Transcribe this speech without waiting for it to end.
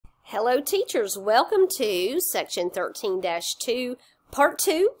Hello teachers, welcome to section 13-2 part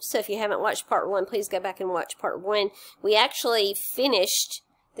 2. So if you haven't watched part 1, please go back and watch part 1. We actually finished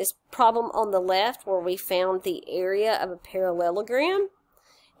this problem on the left where we found the area of a parallelogram,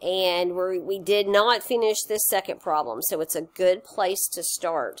 and we did not finish this second problem, so it's a good place to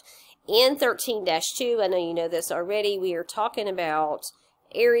start. In 13-2, I know you know this already, we are talking about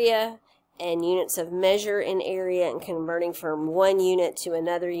area and units of measure in area and converting from one unit to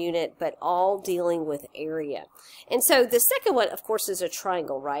another unit, but all dealing with area. And so the second one, of course, is a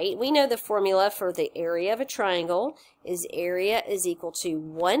triangle, right? We know the formula for the area of a triangle is area is equal to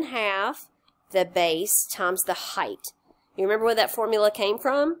 1/2 the base times the height. You remember where that formula came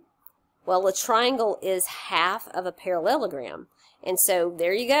from? Well, a triangle is half of a parallelogram. And so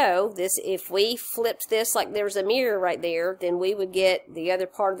there you go. If we flipped this like there's a mirror right there, then we would get the other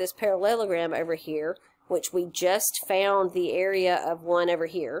part of this parallelogram over here, which we just found the area of one over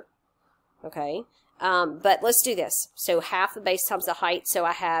here. Okay, but let's do this. So half the base times the height. So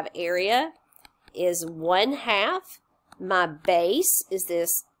I have area is 1/2. My base is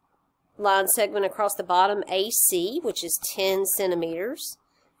this line segment across the bottom, AC, which is 10 centimeters,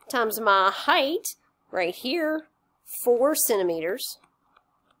 times my height right here, 4 centimeters.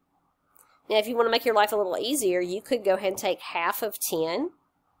 Now, if you want to make your life a little easier, you could go ahead and take half of 10.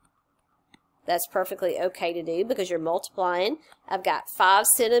 That's perfectly okay to do because you're multiplying. I've got 5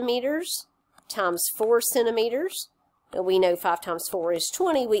 centimeters times 4 centimeters. And we know 5 times 4 is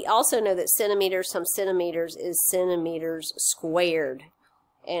 20. We also know that centimeters times centimeters is centimeters squared.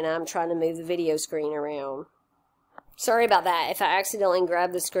 And I'm trying to move the video screen around. Sorry about that. If I accidentally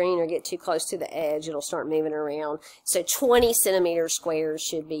grab the screen or get too close to the edge, it'll start moving around. So 20 centimeters squared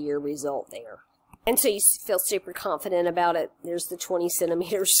should be your result there. And so you feel super confident about it. There's the 20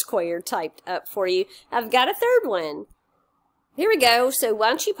 centimeters squared typed up for you. I've got a third one. Here we go. So why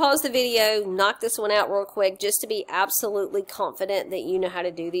don't you pause the video, knock this one out real quick, just to be absolutely confident that you know how to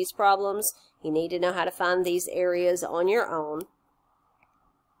do these problems. You need to know how to find these areas on your own.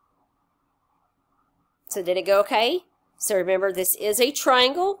 So did it go okay? So remember, this is a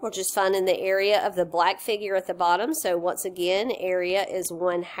triangle. We're just finding the area of the black figure at the bottom. So once again, area is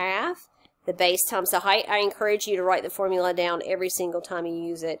 1/2 the base times the height. I encourage you to write the formula down every single time you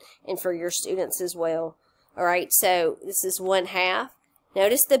use it, and for your students as well. All right, so this is 1/2.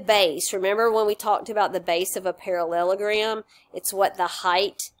 Notice the base. Remember when we talked about the base of a parallelogram? It's what the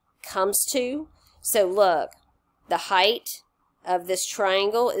height comes to. So look, the height of this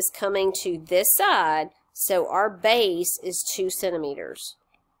triangle is coming to this side. So our base is 2 centimeters.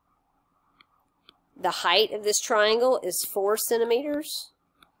 The height of this triangle is 4 centimeters.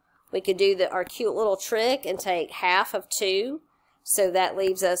 We could do our cute little trick and take half of 2. So that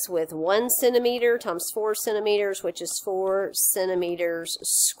leaves us with 1 centimeter times 4 centimeters, which is 4 centimeters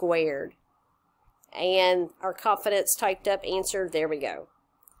squared. And our confidence typed up answer, there we go.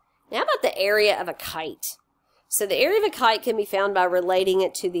 Now about the area of a kite. So the area of a kite can be found by relating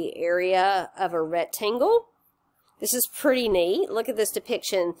it to the area of a rectangle. This is pretty neat. Look at this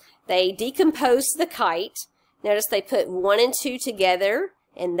depiction. They decomposed the kite. Notice they put 1 and 2 together,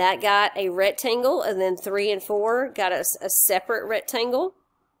 and that got a rectangle, and then 3 and 4 got a separate rectangle.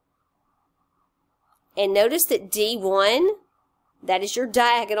 And notice that D1, that is your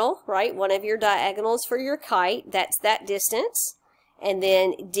diagonal, right? One of your diagonals for your kite. That's that distance. And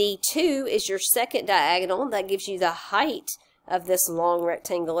then D2 is your second diagonal. That gives you the height of this long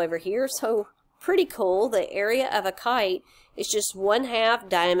rectangle over here. So pretty cool. The area of a kite is just 1/2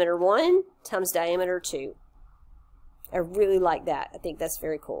 diameter 1 times diameter 2. I really like that. I think that's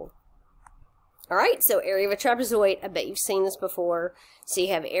very cool. All right, so area of a trapezoid. I bet you've seen this before. So you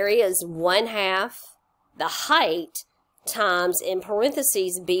have area is 1/2 the height times, in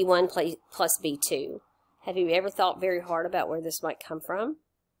parentheses, B1 plus B2. Have you ever thought very hard about where this might come from?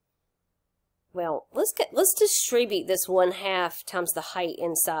 Well, let's distribute this 1/2 times the height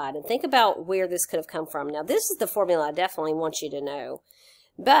inside and think about where this could have come from. Now, this is the formula I definitely want you to know.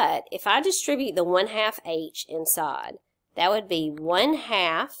 But if I distribute the 1/2 H inside, that would be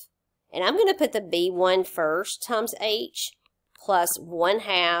 1/2, and I'm going to put the B1 first times H plus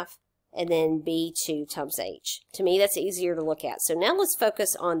 1/2 and then B2 times H. To me, that's easier to look at. So now let's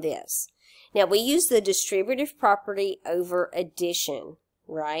focus on this. Now, we use the distributive property over addition,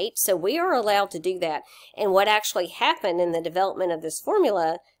 right? So we are allowed to do that. And what actually happened in the development of this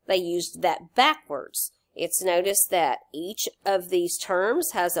formula, they used that backwards. It's noticed that each of these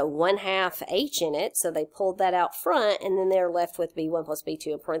terms has a 1/2 H in it, so they pulled that out front, and then they're left with B1 plus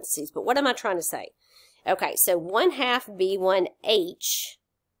B2 in parentheses. But what am I trying to say? Okay, so 1/2 B1H,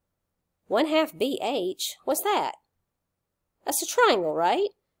 1/2 BH, what's that? That's a triangle, right?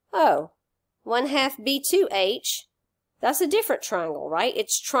 Oh, 1/2 B2H. That's a different triangle, right?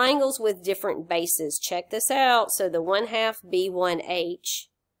 It's triangles with different bases. Check this out. So the 1/2 B1H,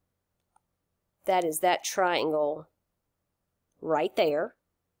 that is that triangle right there,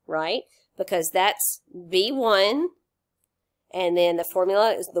 right? Because that's B1, and then the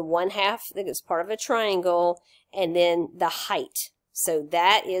formula is the 1/2 that is part of a triangle, and then the height. So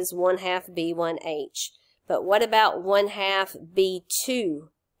that is 1/2 B1H. But what about 1/2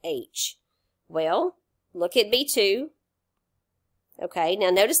 B2H? Well, look at B2. Okay, now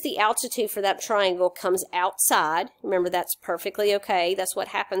notice the altitude for that triangle comes outside. Remember, that's perfectly okay. That's what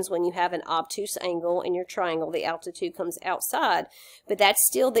happens when you have an obtuse angle in your triangle. The altitude comes outside, but that's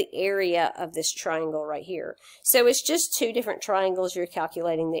still the area of this triangle right here. So it's just two different triangles you're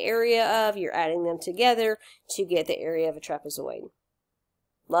calculating the area of. You're adding them together to get the area of a trapezoid.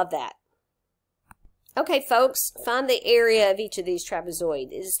 Love that. Okay, folks, find the area of each of these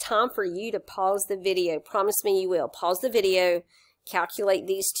trapezoids. It is time for you to pause the video. Promise me you will. Pause the video. Calculate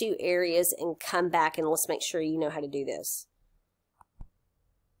these two areas and come back, and let's make sure you know how to do this.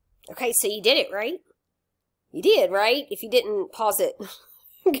 Okay, so you did it, right? You did, right? If you didn't, pause it.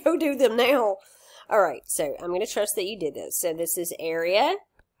 Go do them now. All right, so I'm going to trust that you did this. So this is area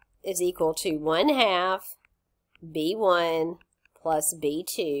is equal to 1/2 B1 plus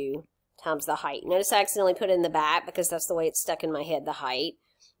B2 times the height. Notice I accidentally put it in the back because that's the way it's stuck in my head, the height.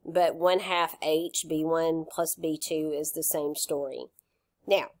 But 1/2 H, B1 plus B2 is the same story.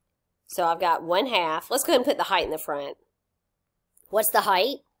 Now, so I've got 1/2. Let's go ahead and put the height in the front. What's the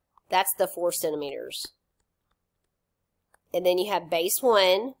height? That's the 4 centimeters. And then you have base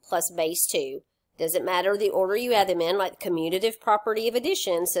 1 plus base 2. Doesn't matter the order you add them in, like the commutative property of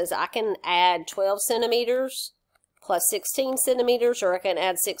addition says I can add 12 centimeters plus 16 centimeters, or I can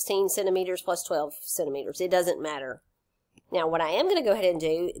add 16 centimeters plus 12 centimeters. It doesn't matter. Now, what I am going to go ahead and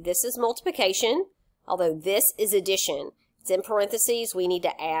do, this is multiplication, although this is addition. It's in parentheses. We need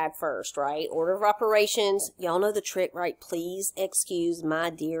to add first, right? Order of operations. Y'all know the trick, right? Please excuse my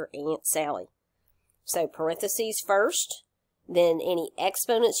dear Aunt Sally. So, parentheses first, then any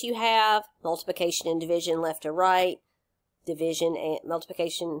exponents you have, multiplication and division left to right, division and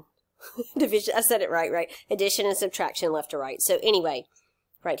multiplication, division, I said it right? Addition and subtraction left to right. So, anyway,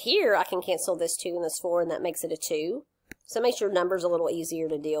 right here, I can cancel this 2 and this 4, and that makes it a 2. So it makes your numbers a little easier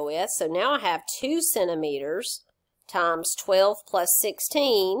to deal with. So now I have 2 centimeters times 12 plus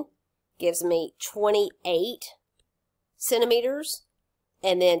 16 gives me 28 centimeters.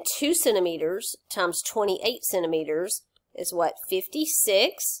 And then 2 centimeters times 28 centimeters is what?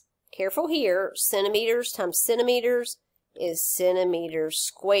 56. Careful here. Centimeters times centimeters is centimeters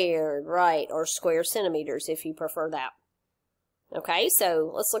squared, right? Or square centimeters if you prefer that. Okay,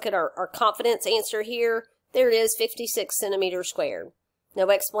 so let's look at our confidence answer here. There it is, 56 centimeters squared. No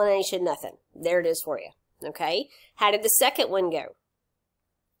explanation, nothing. There it is for you. Okay? How did the second one go?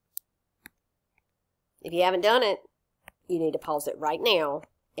 If you haven't done it, you need to pause it right now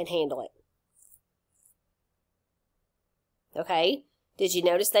and handle it. Okay? Did you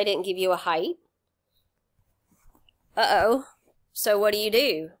notice they didn't give you a height? Uh-oh. So what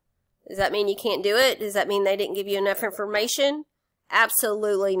do? Does that mean you can't do it? Does that mean they didn't give you enough information?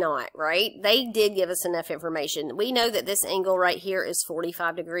 Absolutely not, right? They did give us enough information. We know that this angle right here is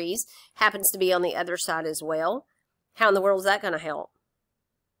 45 degrees. Happens to be on the other side as well. How in the world is that going to help?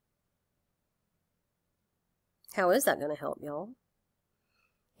 How is that going to help, y'all?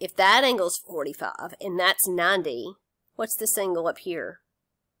 If that angle's 45 and that's 90, what's this angle up here?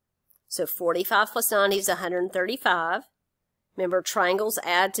 So 45 plus 90 is 135. Remember, triangles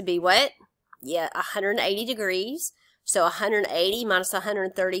add to be what? Yeah, 180 degrees. So 180 minus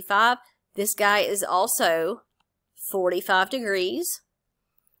 135, this guy is also 45 degrees.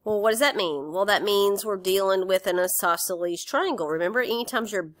 Well, what does that mean? Well, that means we're dealing with an isosceles triangle. Remember, anytime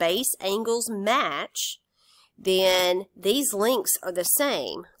your base angles match, then these lengths are the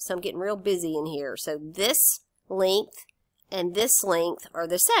same. So I'm getting real busy in here. So this length and this length are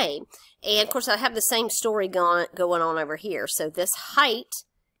the same. And, of course, I have the same story going on over here. So this height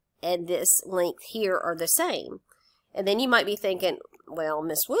and this length here are the same. And then you might be thinking, well,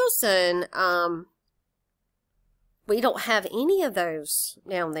 Miss Wilson, we don't have any of those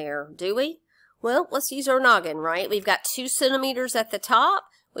down there, do we? Well, let's use our noggin, right? We've got 2 centimeters at the top,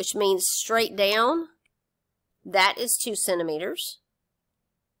 which means straight down. That is 2 centimeters.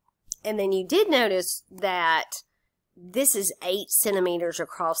 And then you did notice that this is 8 centimeters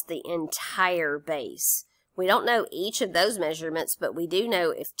across the entire base. We don't know each of those measurements, but we do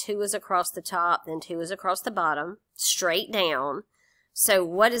know if 2 is across the top, then 2 is across the bottom, straight down. So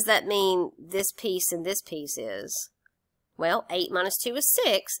what does that mean this piece and this piece is? Well, 8 minus 2 is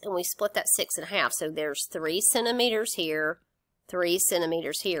 6, and we split that 6 in half. So there's 3 centimeters here, 3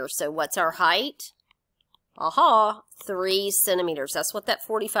 centimeters here. So what's our height? Aha, 3 centimeters. That's what that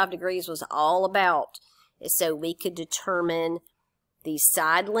 45 degrees was all about. So we could determine the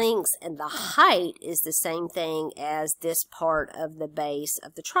side lengths, and the height is the same thing as this part of the base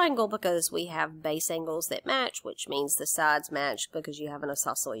of the triangle because we have base angles that match, which means the sides match because you have an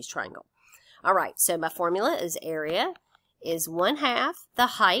isosceles triangle. All right, so my formula is area is 1/2 the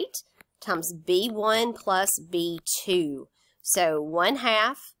height times B1 plus B2. So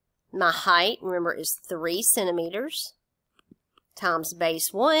 1/2, my height, remember, is 3 centimeters times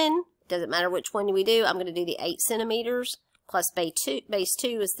base 1. Doesn't matter which one we do. I'm going to do the 8 centimeters. Plus base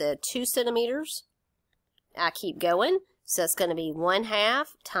 2 is the 2 centimeters. I keep going. So it's going to be 1/2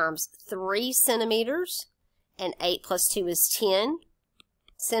 times 3 centimeters. And 8 plus 2 is 10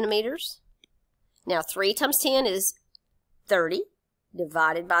 centimeters. Now 3 times 10 is 30.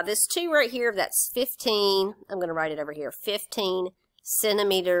 Divided by this 2 right here, that's 15. I'm going to write it over here. 15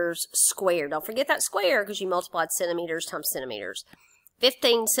 centimeters squared. Don't forget that square because you multiplied centimeters times centimeters.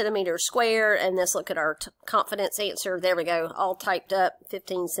 15 centimeters squared, and let's look at our confidence answer. There we go, all typed up,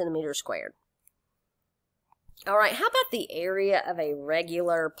 15 centimeters squared. All right, how about the area of a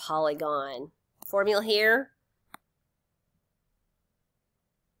regular polygon? Formula here.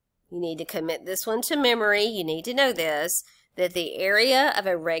 You need to commit this one to memory. You need to know this, that the area of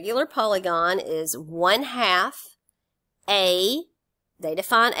a regular polygon is 1/2 A. They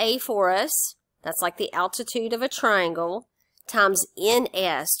define A for us. That's like the altitude of a triangle. Times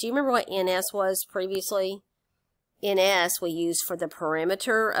NS. Do you remember what NS was previously? NS we use for the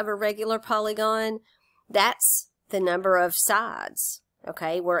perimeter of a regular polygon. That's the number of sides,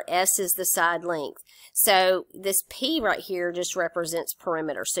 okay, where S is the side length. So this P right here just represents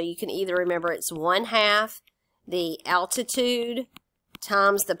perimeter. So you can either remember it's 1/2 the altitude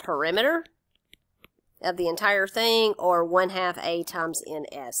times the perimeter of the entire thing, or 1/2 A times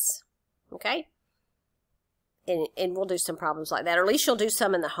NS, okay? And we'll do some problems like that, or at least you'll do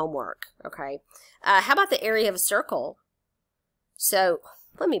some in the homework, okay? How about the area of a circle? So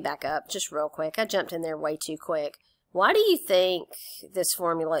let me back up just real quick. I jumped in there way too quick. Why do you think this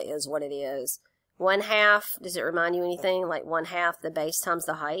formula is what it is? 1/2, does it remind you anything? Like 1/2 the base times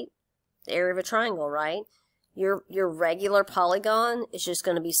the height? The area of a triangle, right? Your regular polygon is just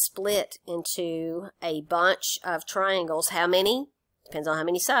going to be split into a bunch of triangles. How many? Depends on how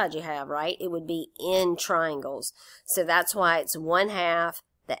many sides you have, right? It would be in triangles. So that's why it's 1/2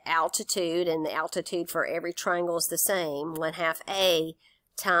 the altitude, and the altitude for every triangle is the same, 1/2 A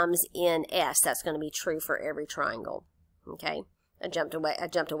times NS. That's going to be true for every triangle. Okay? I jumped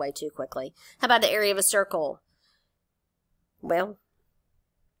away too quickly. How about the area of a circle? Well,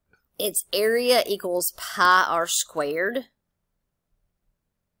 its area equals pi r squared.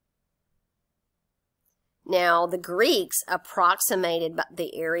 Now, the Greeks approximated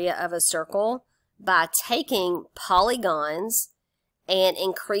the area of a circle by taking polygons and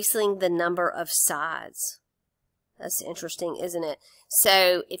increasing the number of sides. That's interesting, isn't it?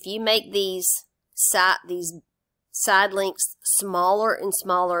 So, if you make these side lengths smaller and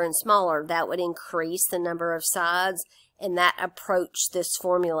smaller and smaller, that would increase the number of sides, and that approached this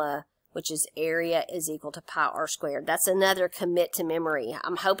formula, which is area is equal to pi r squared. That's another commit to memory.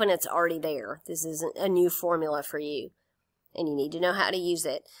 I'm hoping it's already there. This isn't a new formula for you, and you need to know how to use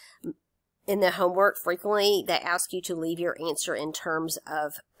it. In the homework, frequently they ask you to leave your answer in terms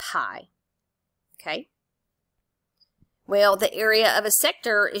of pi. Okay? Well, the area of a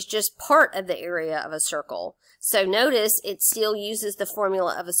sector is just part of the area of a circle. So notice it still uses the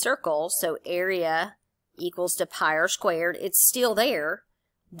formula of a circle, so area equals to pi r squared. It's still there.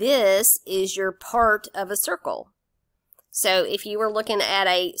 This is your part of a circle. So if you were looking at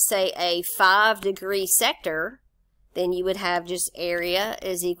say a 5-degree sector, then you would have just area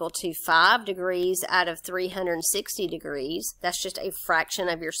is equal to 5 degrees out of 360 degrees. That's just a fraction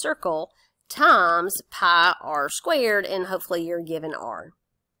of your circle times pi r squared, and hopefully you're given r.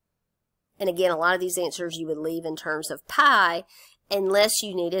 And again, a lot of these answers you would leave in terms of pi unless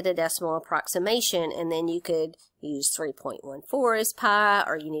you needed a decimal approximation, and then you could use 3.14 as pi,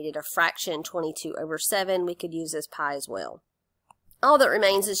 or you needed a fraction 22/7, we could use as pi as well. All that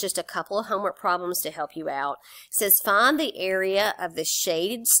remains is just a couple of homework problems to help you out. It says find the area of the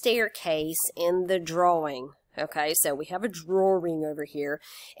shaded staircase in the drawing. Okay, so we have a drawing over here,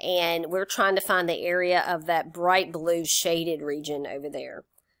 and we're trying to find the area of that bright blue shaded region over there.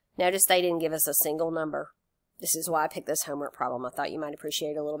 Notice they didn't give us a single number. This is why I picked this homework problem. I thought you might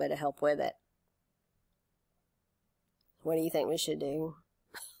appreciate a little bit of help with it. What do you think we should do?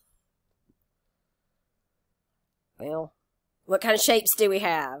 Well, what kind of shapes do we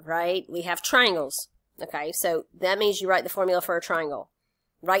have, right? We have triangles. Okay, so that means you write the formula for a triangle.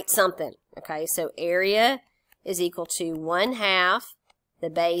 Write something. Okay, so area is equal to 1/2 the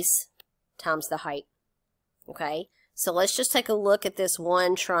base times the height. Okay, so let's just take a look at this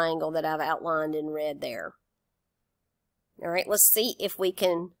one triangle that I've outlined in red there. All right, let's see if we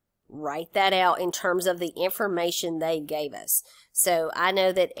can write that out in terms of the information they gave us. So I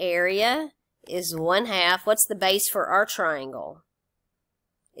know that area is 1/2. What's the base for our triangle?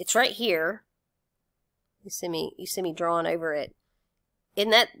 It's right here. You see me drawing over it.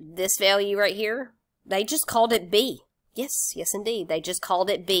 Isn't that this value right here? They just called it B. Yes, yes indeed. They just called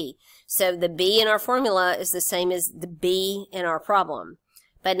it B. So the B in our formula is the same as the B in our problem.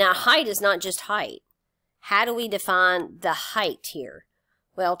 But now height is not just height. How do we define the height here?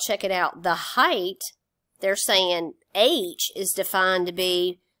 Well, check it out. The height, they're saying H is defined to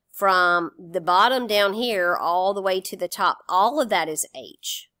be from the bottom down here all the way to the top. All of that is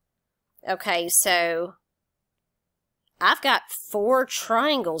H. Okay, so I've got 4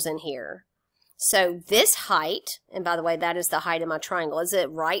 triangles in here. So this height, and by the way, that is the height of my triangle. Is it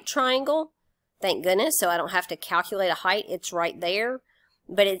right triangle? Thank goodness, so I don't have to calculate a height. It's right there.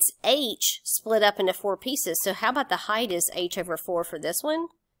 But it's H split up into 4 pieces. So how about the height is H over 4 for this one?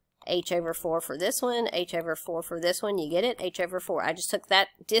 H over 4 for this one. H over 4 for this one. You get it? H over 4. I just took that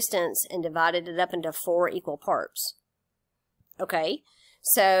distance and divided it up into 4 equal parts. Okay,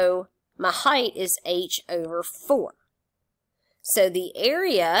 so my height is H over 4. So the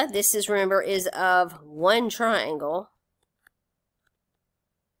area, this is, remember, is of one triangle,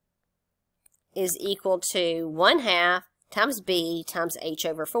 is equal to 1/2 times B times H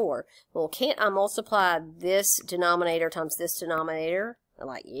over 4. Well, can't I multiply this denominator times this denominator? I'm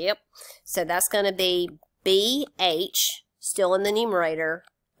like, yep. So that's going to be BH, still in the numerator,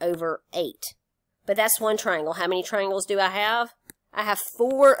 over 8. But that's one triangle. How many triangles do I have? I have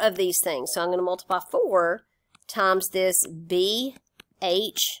 4 of these things. So I'm going to multiply 4 times this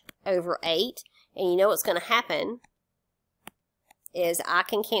BH over 8. And you know what's going to happen is I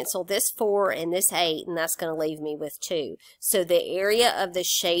can cancel this 4 and this 8, and that's going to leave me with 2. So the area of the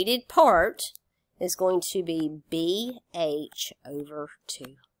shaded part is going to be BH over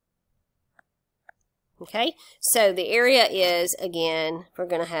 2. Okay, so the area is, again, we're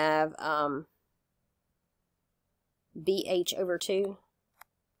going to have BH over 2.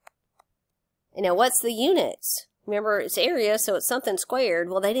 And now what's the units? Remember, it's area, so it's something squared.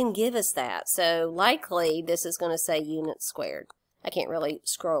 Well, they didn't give us that, so likely this is going to say units squared. I can't really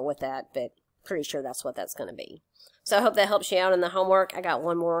scroll with that, but pretty sure that's what that's going to be. So I hope that helps you out in the homework. I got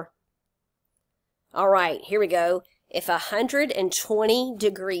one more. All right, here we go. If a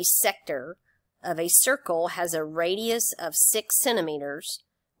 120-degree sector of a circle has a radius of 6 centimeters,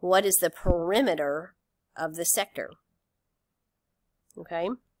 what is the perimeter of the sector? Okay.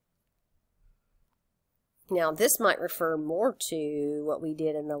 Now, this might refer more to what we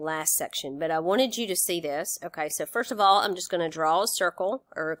did in the last section, but I wanted you to see this. Okay, so first of all, I'm just going to draw a circle,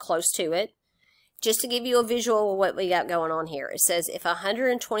 or close to it, just to give you a visual of what we got going on here. It says, if a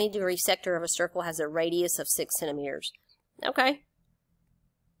 120-degree sector of a circle has a radius of 6 centimeters. Okay.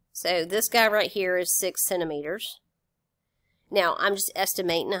 So this guy right here is 6 centimeters. Now, I'm just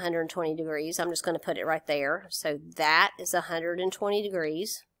estimating 120 degrees. I'm just going to put it right there. So that is 120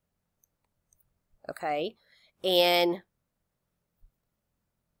 degrees. Okay, and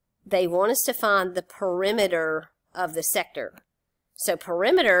they want us to find the perimeter of the sector. So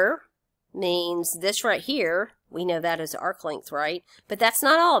perimeter means this right here. We know that as arc length, right? But that's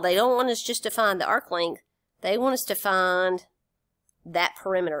not all. They don't want us just to find the arc length. They want us to find that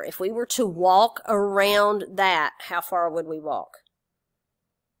perimeter. If we were to walk around that, how far would we walk?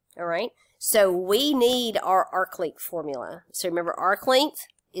 All right, so we need our arc length formula. So remember, arc length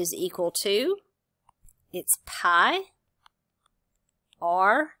is equal to, it's pi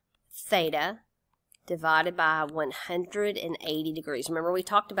r theta divided by 180 degrees. Remember, we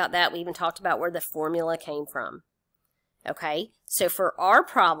talked about that. We even talked about where the formula came from. Okay, so for our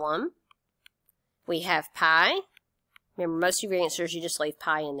problem, we have pi. Remember, most of your answers, you just leave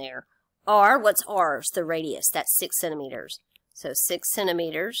pi in there. R, what's R? It's the radius. That's 6 centimeters. So 6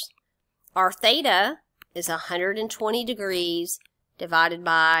 centimeters. Our theta is 120 degrees divided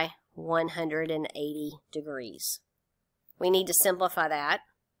by 180 degrees. We need to simplify that.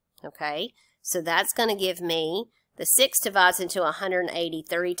 Okay, so that's going to give me, the 6 divides into 180,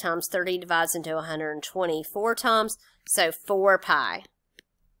 30 times 30 divides into 120, 4 times, so 4 pi.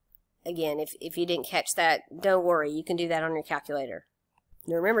 Again, if you didn't catch that, don't worry, you can do that on your calculator.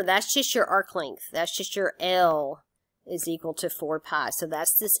 Now remember, that's just your arc length. That's just your L is equal to 4 pi, so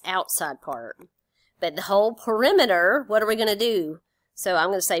that's this outside part. But the whole perimeter, what are we going to do? So I'm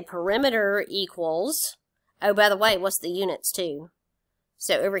going to say perimeter equals, oh, by the way, what's the units too?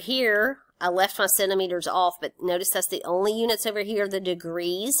 So over here, I left my centimeters off, but notice that's the only units over here. The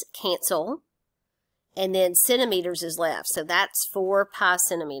degrees cancel, and then centimeters is left. So that's 4 pi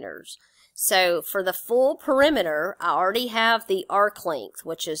centimeters. So for the full perimeter, I already have the arc length,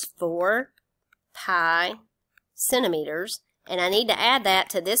 which is 4 pi centimeters. And I need to add that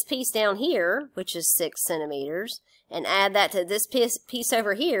to this piece down here, which is 6 centimeters, and add that to this piece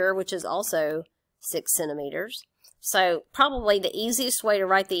over here, which is also 6 centimeters. So probably the easiest way to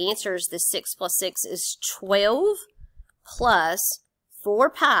write the answer is this 6 plus 6 is 12 plus 4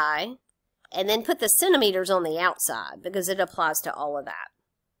 pi, and then put the centimeters on the outside because it applies to all of that.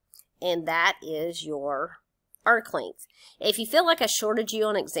 And that is your arc length. If you feel like I shorted you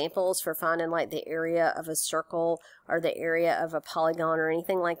on examples for finding like the area of a circle or the area of a polygon or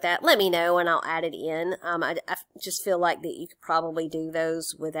anything like that, let me know and I'll add it in. I just feel like that you could probably do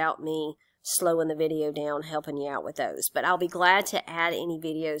those without me slowing the video down, helping you out with those. But I'll be glad to add any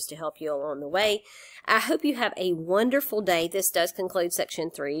videos to help you along the way. I hope you have a wonderful day. This does conclude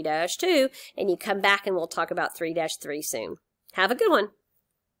section 3-2, and you come back and we'll talk about 3-3 soon. Have a good one.